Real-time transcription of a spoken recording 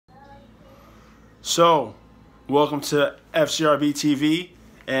So, welcome to FCRB TV,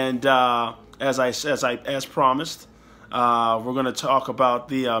 and as promised, we're going to talk about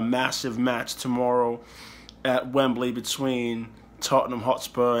the massive match tomorrow at Wembley between Tottenham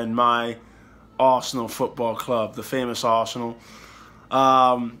Hotspur and my Arsenal Football Club, the famous Arsenal.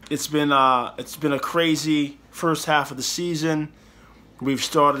 It's been a crazy first half of the season. We've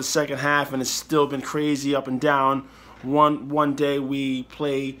started the second half, and it's still been crazy up and down. One day we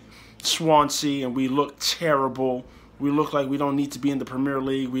play Swansea and we look terrible. We look like we don't need to be in the Premier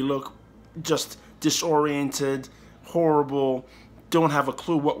League. We look just disoriented, horrible, don't have a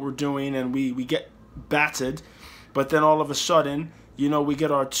clue what we're doing, and we get battered. But then all of a sudden, we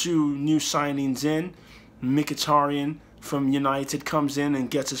get our two new signings in. Mkhitaryan from United comes in and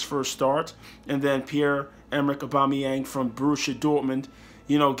gets his first start, and then Pierre-Emerick Aubameyang from Borussia Dortmund,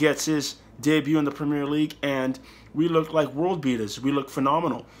 gets his debut in the Premier League, and we look like world beaters. We look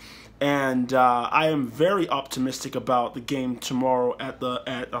phenomenal. And I am very optimistic about the game tomorrow at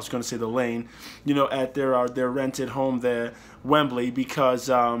I was going to say the Lane, at their rented home there, Wembley, because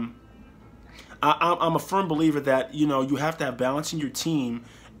I'm a firm believer that you have to have balance in your team,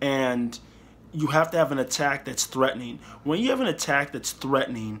 and you have to have an attack that's threatening. When you have an attack that's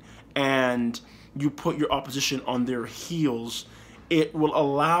threatening and you put your opposition on their heels, it will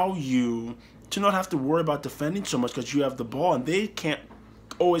allow you to not have to worry about defending so much because you have the ball, and they can't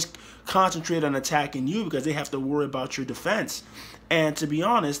always concentrate on attacking you because they have to worry about your defense. And to be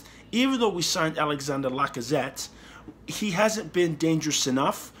honest, even though we signed Alexander Lacazette, he hasn't been dangerous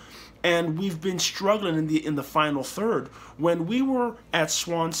enough, and we've been struggling in the final third. When we were at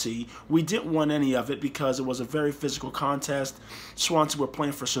Swansea, we didn't win any of it because it was a very physical contest. Swansea were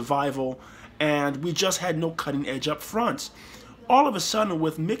playing for survival, and we just had no cutting edge up front. All of a sudden,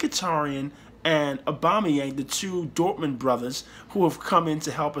 with Mkhitaryan and Aubameyang, the two Dortmund brothers who have come in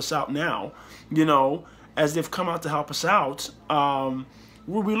to help us out now, as they've come out to help us out,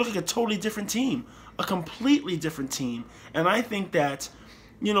 we're looking at a totally different team, a completely different team. And I think that,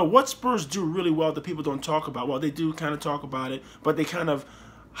 what Spurs do really well that people don't talk about, well, they do kind of talk about it, but they kind of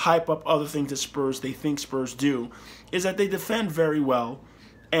hype up other things that they think Spurs do, is that they defend very well,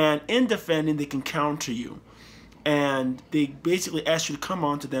 and in defending, they can counter you. And they basically ask you to come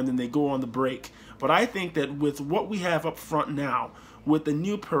on to them, then they go on the break. But I think that with what we have up front now, with the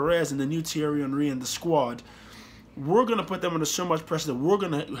new Perez and the new Thierry Henry in the squad, we're going to put them under so much pressure that we're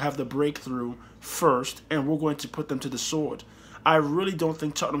going to have the breakthrough first, and we're going to put them to the sword. I really don't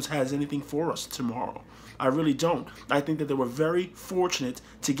think Tottenham has anything for us tomorrow. I really don't. I think that they were very fortunate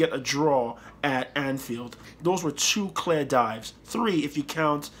to get a draw at Anfield. Those were two clear dives. 3 if you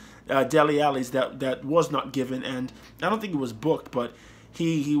count Dele Alli's that was not given, and I don't think it was booked, but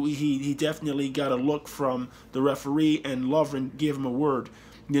he definitely got a look from the referee, and Lovren gave him a word,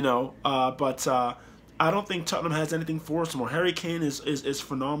 but I don't think Tottenham has anything for us anymore. Harry Kane is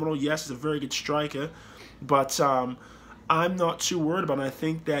phenomenal. Yes, he's a very good striker, but I'm not too worried about it. I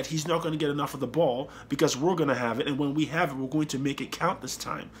think that he's not going to get enough of the ball because we're going to have it, and when we have it, we're going to make it count this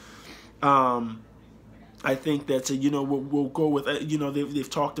time. I think that we'll go with they've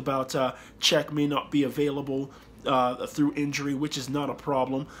talked about Czech may not be available through injury, which is not a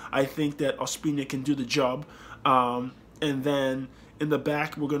problem. I think that Ospina can do the job, and then in the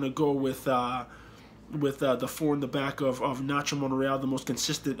back we're gonna go with the 4 in the back of Nacho Monreal, the most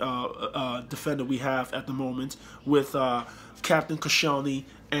consistent defender we have at the moment, with Captain Koscielny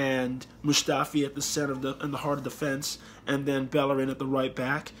and Mustafi at the center in the heart of defense, and then Bellerin at the right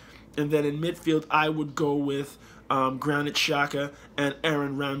back. And then in midfield, I would go with Granit Xhaka and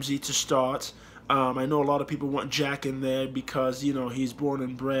Aaron Ramsey to start. I know a lot of people want Jack in there because, he's born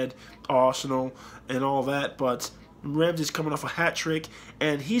and bred Arsenal and all that. But Ramsey's coming off a hat-trick,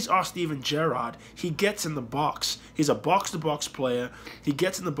 and he's our Steven Gerrard. He gets in the box. He's a box-to-box player. He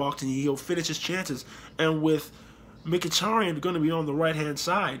gets in the box, and he'll finish his chances. And with Mkhitaryan going to be on the right-hand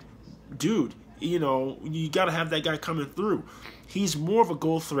side, dude, you got to have that guy coming through. He's more of a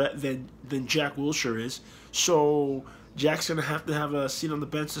goal threat than Jack Wilshere is. So Jack's going to have a seat on the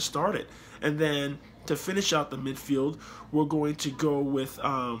bench to start it. And then to finish out the midfield, we're going to go with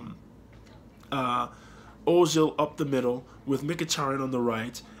Ozil up the middle with Mkhitaryan on the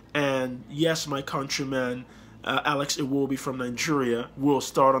right. And yes, my countryman, Alex Iwobi from Nigeria, will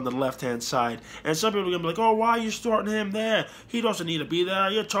start on the left-hand side. And some people are going to be like, oh, why are you starting him there? He doesn't need to be there.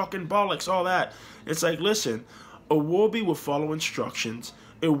 You're talking bollocks, all that. It's like, listen, Iwobi will follow instructions.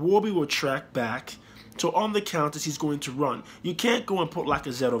 Iwobi will track back. So on the counters, he's going to run. You can't go and put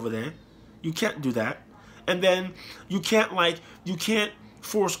Lacazette over there. You can't do that. And then you can't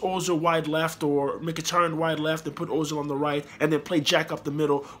force Ozil wide left or Mkhitaryan wide left and put Ozil on the right, and then play Jack up the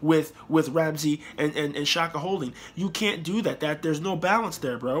middle with Ramsey and Xhaka holding. You can't do that. There's no balance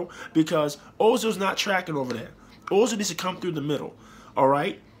there, bro, because Ozil's not tracking over there. Ozil needs to come through the middle, all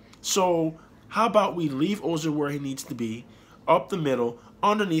right? So how about we leave Ozil where he needs to be, up the middle,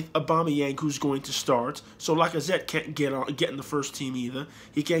 underneath Aubameyang, who's going to start. So Lacazette can't get in the first team either.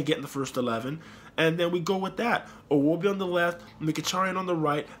 He can't get in the first 11. And then we go with that. Iwobi on the left, Mkhitaryan on the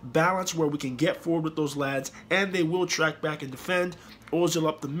right, balance where we can get forward with those lads, and they will track back and defend. Ozil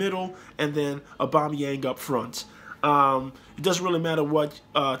up the middle, and then Aubameyang up front. It doesn't really matter what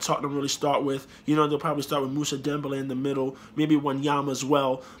Tottenham really start with. You know, they'll probably start with Moussa Dembele in the middle, maybe Wanyama as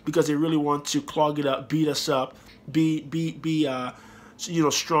well, because they really want to clog it up, beat us up, be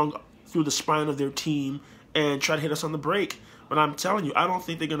strong through the spine of their team, and try to hit us on the break. But I'm telling you, I don't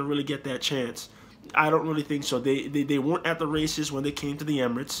think they're going to really get that chance. I don't really think so. They weren't at the races when they came to the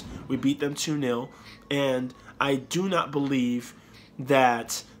Emirates. We beat them 2-0, and I do not believe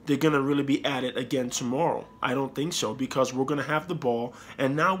that they're going to really be at it again tomorrow. I don't think so, because we're going to have the ball.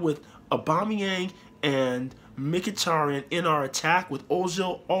 And now with Aubameyang and Mkhitaryan in our attack, with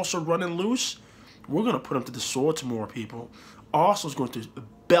Ozil also running loose, we're going to put them to the sword tomorrow, people. Arsenal's going to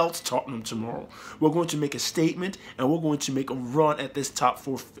belt Tottenham tomorrow. We're going to make a statement, and we're going to make a run at this top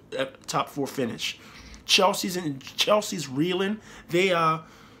four finish. Chelsea's reeling. They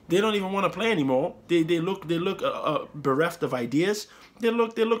don't even want to play anymore. They look bereft of ideas. They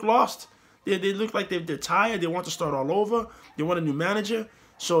look lost. They look like they're tired. They want to start all over. They want a new manager.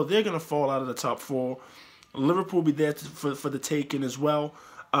 So they're gonna fall out of the top four. Liverpool will be there for the taking as well,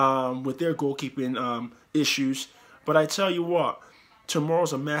 with their goalkeeping issues. But I tell you what,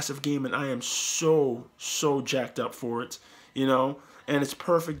 tomorrow's a massive game, and I am so jacked up for it. You know, and it's a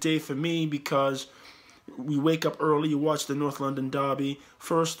perfect day for me because we wake up early. You watch the North London derby,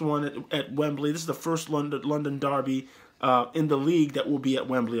 first one at Wembley. This is the first London derby in the league that will be at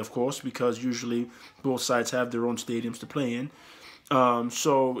Wembley, of course, because usually both sides have their own stadiums to play in.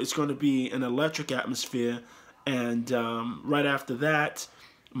 So it's going to be an electric atmosphere. And right after that,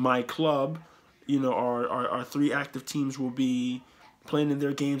 my club, you know, our three active teams will be playing in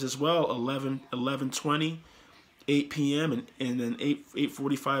their games as well. 11:20, 8 p.m. and then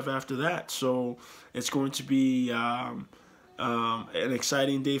 8:45 after that. So it's going to be an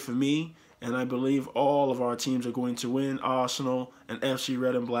exciting day for me. And I believe all of our teams are going to win. Arsenal and FC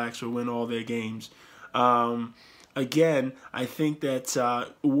Red and Blacks will win all their games. Again, I think that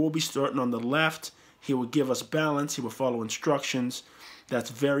we'll be starting on the left. He will give us balance. He will follow instructions.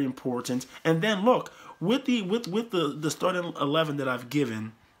 That's very important. And then look, with the starting 11 that I've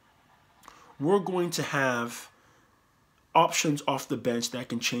given, we're going to have options off the bench that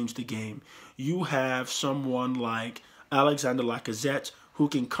can change the game. You have someone like Alexander Lacazette who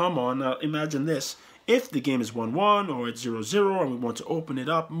can come on. Now imagine this. If the game is 1-1 or it's 0-0 and we want to open it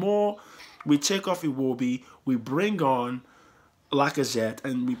up more, we take off Iwobi, we bring on Lacazette,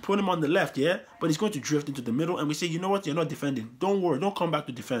 and we put him on the left, yeah? But he's going to drift into the middle, and we say, you know what? You're not defending. Don't worry. Don't come back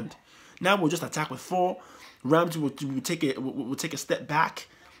to defend. Now we'll just attack with 4. Ramsey will take a step back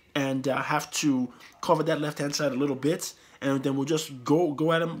and have to cover that left-hand side a little bit, and then we'll just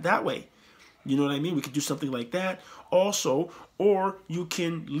go at him that way. You know what I mean? We could do something like that. Also, or you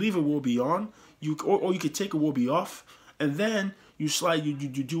can leave Iwobi on, or you could take Iwobi off, and then you slide. You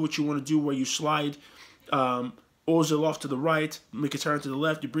do what you want to do, where you slide Ozil off to the right, Mkhitaryan to the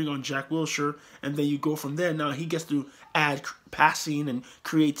left. You bring on Jack Wilshere, and then you go from there. Now he gets to add passing and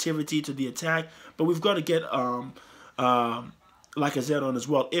creativity to the attack, but we've got to get Lacazette on as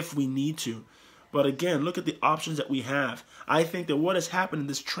well if we need to. But again, look at the options that we have. I think that what has happened in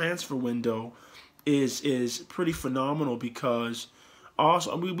this transfer window is pretty phenomenal, because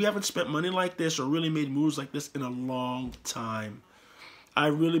also we haven't spent money like this or really made moves like this in a long time. I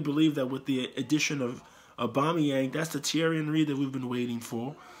really believe that with the addition of Aubameyang, that's the Thierry Henry that we've been waiting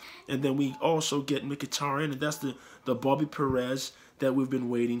for. And then we also get Mkhitaryan, and that's the Bobby Perez that we've been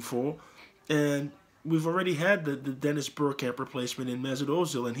waiting for. And we've already had the Dennis Bergkamp replacement in Mesut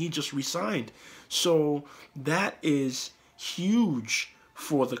Ozil, and he just resigned. So that is huge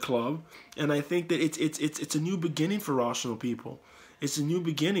for the club, and I think that it's a new beginning for Arsenal, people. It's a new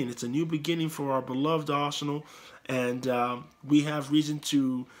beginning. It's a new beginning for our beloved Arsenal, and we have reason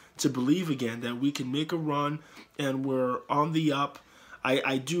to believe again that we can make a run, and we're on the up.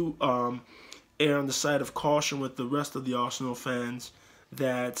 I do err on the side of caution with the rest of the Arsenal fans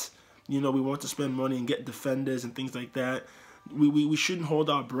that, you know, we want to spend money and get defenders and things like that. We shouldn't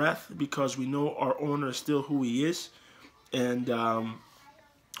hold our breath, because we know our owner is still who he is. And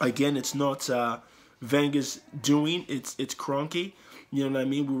again, it's not Wenger's doing. It's Kroenke. You know what I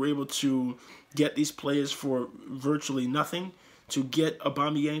mean? We were able to get these players for virtually nothing, to get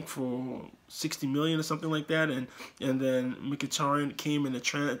Aubameyang for 60 million or something like that, and then Mkhitaryan came in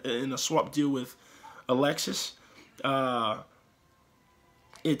a swap deal with Alexis.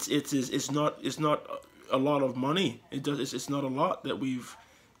 It's not a lot of money. It's not a lot that we've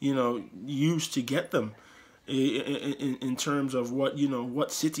used to get them in terms of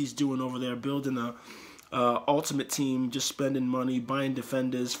what City's doing over there, building a ultimate team, just spending money, buying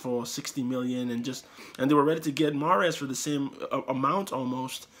defenders for 60 million, and they were ready to get Mahrez for the same amount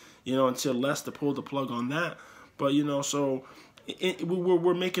almost, until Leicester pulled the plug on that. But so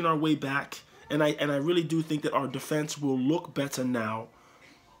we're making our way back, and I really do think that our defense will look better now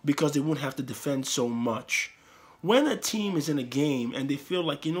because they won't have to defend so much. When a team is in a game and they feel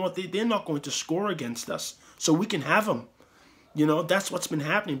like, they're not going to score against us, so we can have them. That's what's been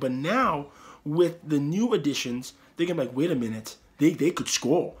happening. But now, with the new additions, they're going to be like, wait a minute, they could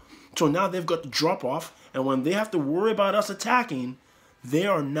score. So now they've got the drop-off, and when they have to worry about us attacking, they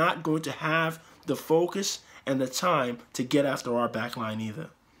are not going to have the focus and the time to get after our back line either.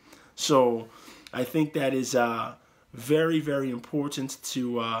 So I think that is very, very important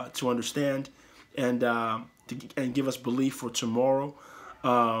to understand and give us belief for tomorrow.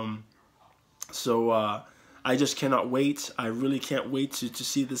 I just cannot wait. I really can't wait to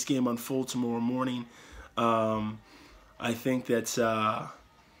see this game unfold tomorrow morning. I think that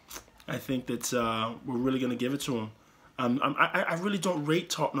we're really going to give it to them. I really don't rate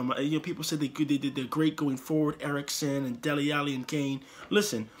Tottenham. People say they're great going forward. Eriksen and Dele Alli and Kane.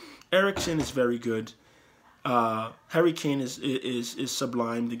 Listen, Eriksen is very good. Harry Kane is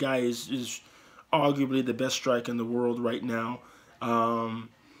sublime. The guy is arguably the best striker in the world right now.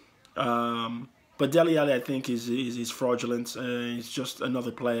 But Dele Alli, I think, is fraudulent. He's just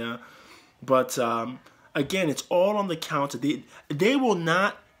another player. But again, it's all on the counter. They will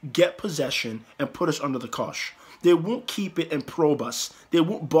not get possession and put us under the cosh. They won't keep it and probe us. They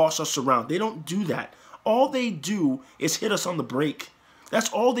won't boss us around. They don't do that. All they do is hit us on the break. That's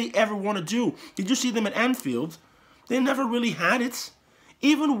all they ever want to do. Did you see them at Anfield? They never really had it.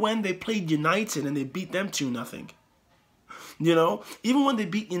 Even when they played United and they beat them 2-0. Even when they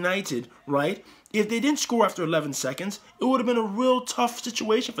beat United, right? If they didn't score after 11 seconds, it would have been a real tough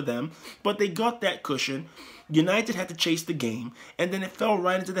situation for them. But they got that cushion. United had to chase the game, and then it fell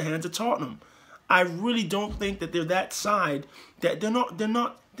right into the hands of Tottenham. I really don't think that they're that side. That they're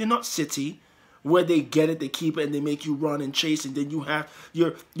not City, where they get it, they keep it, and they make you run and chase, and then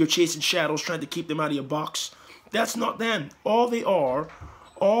you're chasing shadows trying to keep them out of your box. That's not them. All they are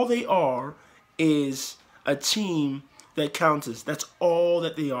is a team that counters. That's all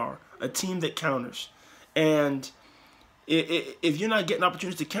that they are. A team that counters. And if you're not getting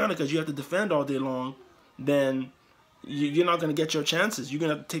opportunities to counter because you have to defend all day long, then you're not going to get your chances. You're going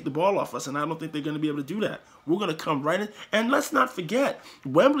to have to take the ball off us, and I don't think they're going to be able to do that. We're going to come right in. And let's not forget,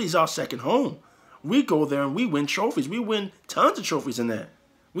 Wembley's our second home. We go there and we win trophies. We win tons of trophies in there.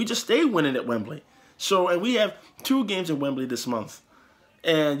 We just stay winning at Wembley. And we have 2 games in Wembley this month.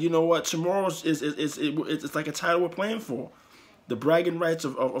 And you know what? Tomorrow it's like a title we're playing for. The bragging rights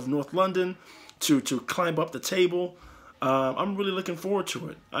of North London to climb up the table. I'm really looking forward to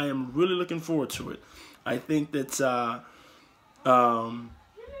it. I am really looking forward to it. I think that the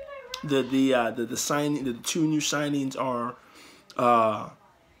 2 new signings are,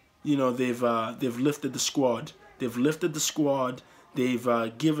 they've lifted the squad. They've lifted the squad.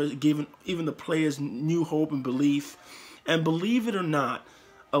 They've given even the players new hope and belief. And believe it or not,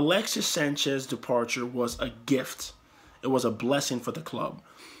 Alexis Sanchez's departure was a gift. It was a blessing for the club.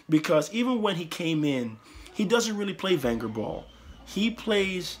 Because even when he came in, he doesn't really play Wenger ball. He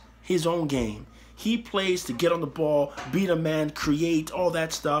plays his own game. He plays to get on the ball, beat a man, create, all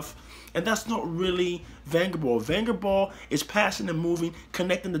that stuff. And that's not really Wenger ball. Wenger ball is passing and moving,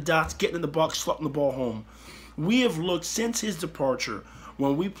 connecting the dots, getting in the box, slotting the ball home. We have looked, since his departure,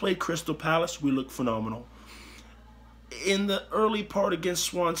 when we played Crystal Palace, we looked phenomenal. In the early part against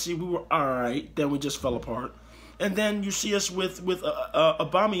Swansea, we were all right. Then we just fell apart. And then you see us with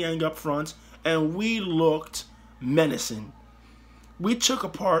Aubameyang up front, and we looked menacing. We took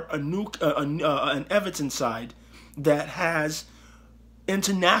apart an Everton side that has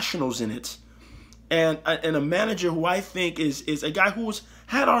internationals in it, and a manager who I think is a guy who's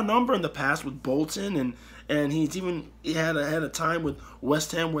had our number in the past with Bolton, and he had a time with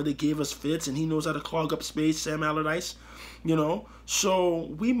West Ham where they gave us fits, and he knows how to clog up space. Sam Allardyce, so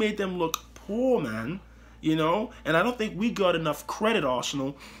we made them look poor, man, and I don't think we got enough credit,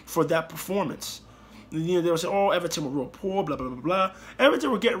 Arsenal, for that performance. They would say, oh, Everton were real poor, blah, blah, blah, blah.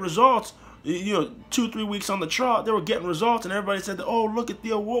 Everton were getting results, 2-3 weeks on the trot, they were getting results, and everybody said, oh, look at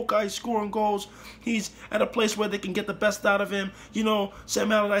the woke guy scoring goals. He's at a place where they can get the best out of him.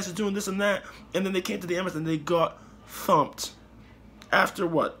 Sam Allardyce is doing this and that. And then they came to the Emirates and they got thumped. After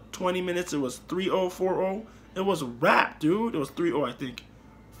what, 20 minutes, it was 3-0, 4-0. It was a wrap, dude. It was 3-0, I think.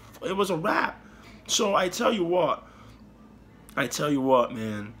 It was a wrap. So I tell you what,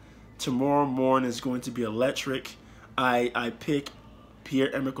 man. Tomorrow morning is going to be electric. I pick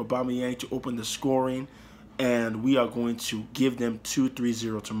Pierre-Emerick Aubameyang to open the scoring, and we are going to give them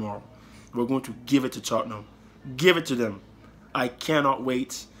 2-3-0 tomorrow. We're going to give it to Tottenham. Give it to them. I cannot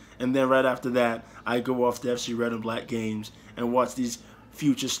wait. And then right after that, I go off to FC Red and Black games and watch these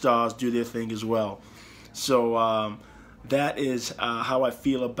future stars do their thing as well. So that is how I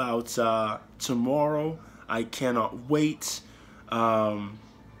feel about tomorrow. I cannot wait. I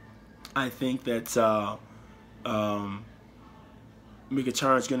think that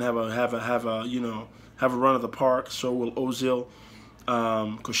Mkhitaryan's gonna have a run of the park. So will Ozil.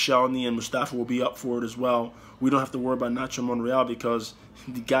 Koscielny and Mustafa will be up for it as well. We don't have to worry about Nacho Monreal because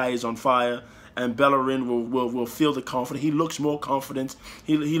the guy is on fire. And Bellerin will feel the confidence. He looks more confident.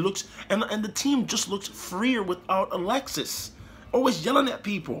 He looks, and the team just looks freer without Alexis. Always yelling at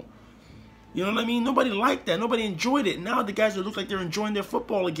people. You know what I mean? Nobody liked that. Nobody enjoyed it. Now the guys look like they're enjoying their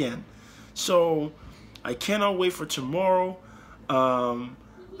football again. So I cannot wait for tomorrow. I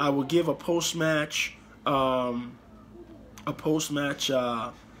will give a post-match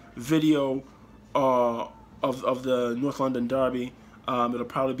video of the North London derby. It'll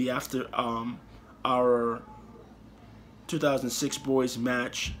probably be after our 2006 boys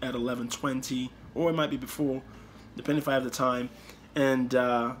match at 11:20, or it might be before, depending if I have the time, and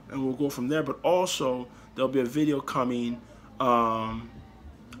we'll go from there. But also there'll be a video coming about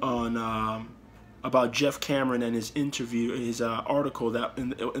Jeff Cameron and his interview, his article that in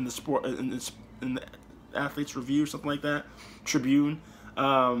the Athletes Review, something like that, Tribune,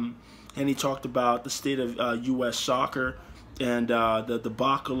 and he talked about the state of U.S. soccer and the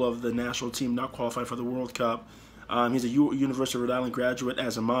debacle of the national team not qualifying for the World Cup. He's a University of Rhode Island graduate,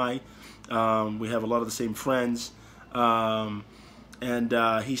 as am I. We have a lot of the same friends. And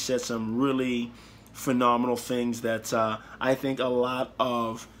he said some really phenomenal things that I think a lot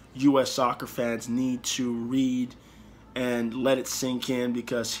of U.S. soccer fans need to read and let it sink in,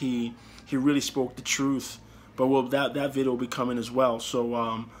 because he really spoke the truth. But that video will be coming as well.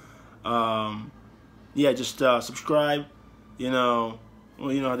 So yeah, just subscribe. You know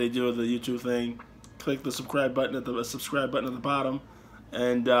how they do the YouTube thing. Click the subscribe button at the bottom,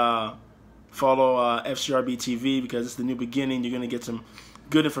 and follow FCRB TV, because it's the new beginning. You're gonna get some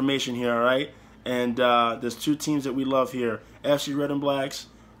good information here, all right? And there's two teams that we love here: FC Red and Blacks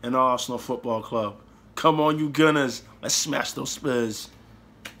and Arsenal Football Club. Come on, you Gunners! Let's smash those Spurs.